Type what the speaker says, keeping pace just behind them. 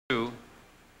to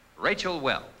Rachel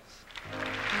Wells.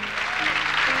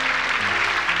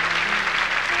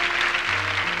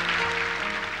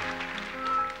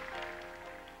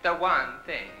 The one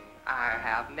thing I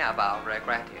have never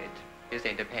regretted is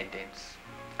independence.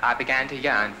 I began to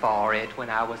yearn for it when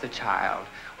I was a child.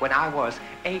 When I was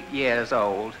 8 years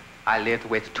old, I lived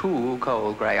with 2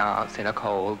 cold gray aunts in a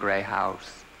cold gray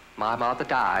house. My mother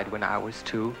died when I was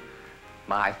 2.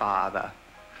 My father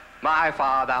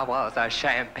was a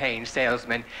champagne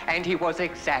salesman, and he was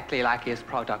exactly like his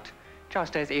product,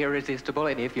 just as irresistible,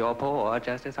 and if you're poor,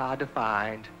 just as hard to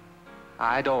find.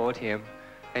 I adored him,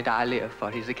 and I lived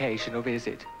for his occasional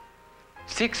visit.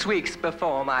 6 weeks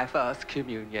before my first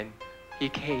communion, he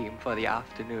came for the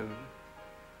afternoon.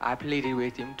 I pleaded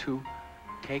with him to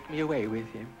take me away with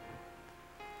him.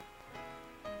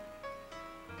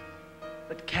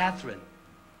 But Catherine,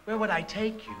 where would I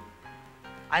take you?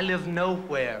 I live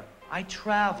nowhere. I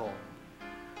travel.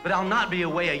 But I'll not be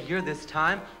away a year this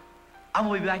time. I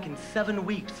will be back in 7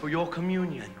 weeks for your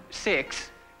communion. 6.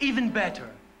 Even better.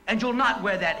 And you'll not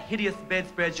wear that hideous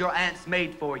bedspread your aunts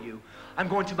made for you. I'm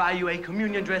going to buy you a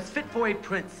communion dress fit for a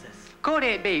princess. Could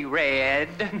it be red?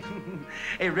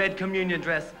 A red communion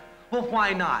dress? Well,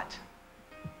 why not?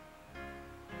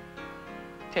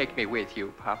 Take me with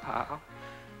you, Papa.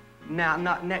 Now,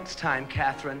 not next time,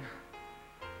 Catherine.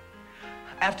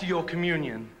 After your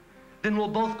communion. Then we'll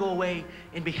both go away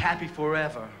and be happy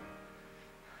forever.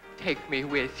 Take me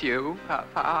with you,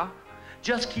 Papa.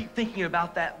 Just keep thinking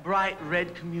about that bright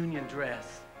red communion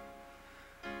dress.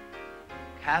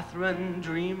 Catherine,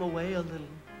 dream away a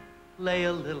little, play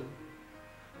a little,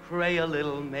 pray a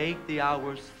little, make the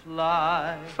hours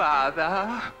fly.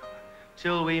 Father.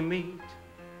 Till we meet,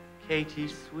 Katie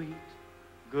sweet,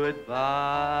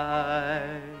 goodbye.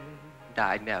 And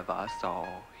I never saw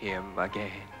him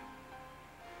again.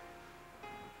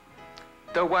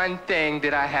 The one thing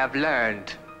that I have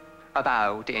learned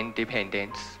about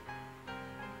independence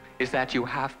is that you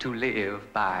have to live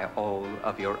by all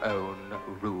of your own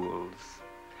rules.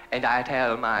 And I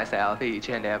tell myself each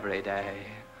and every day,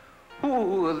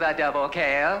 who the devil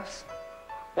cares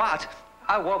what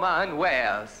a woman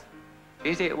wears?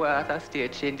 Is it worth a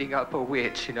stitch ending up a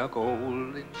witch in a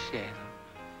golden shell?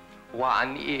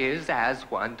 One is as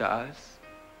one does,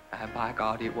 and by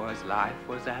God life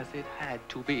was as it had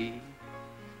to be.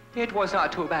 It was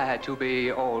not too bad to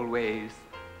be always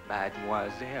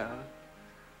mademoiselle.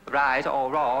 Right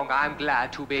or wrong, I'm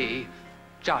glad to be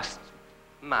just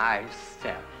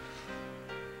myself.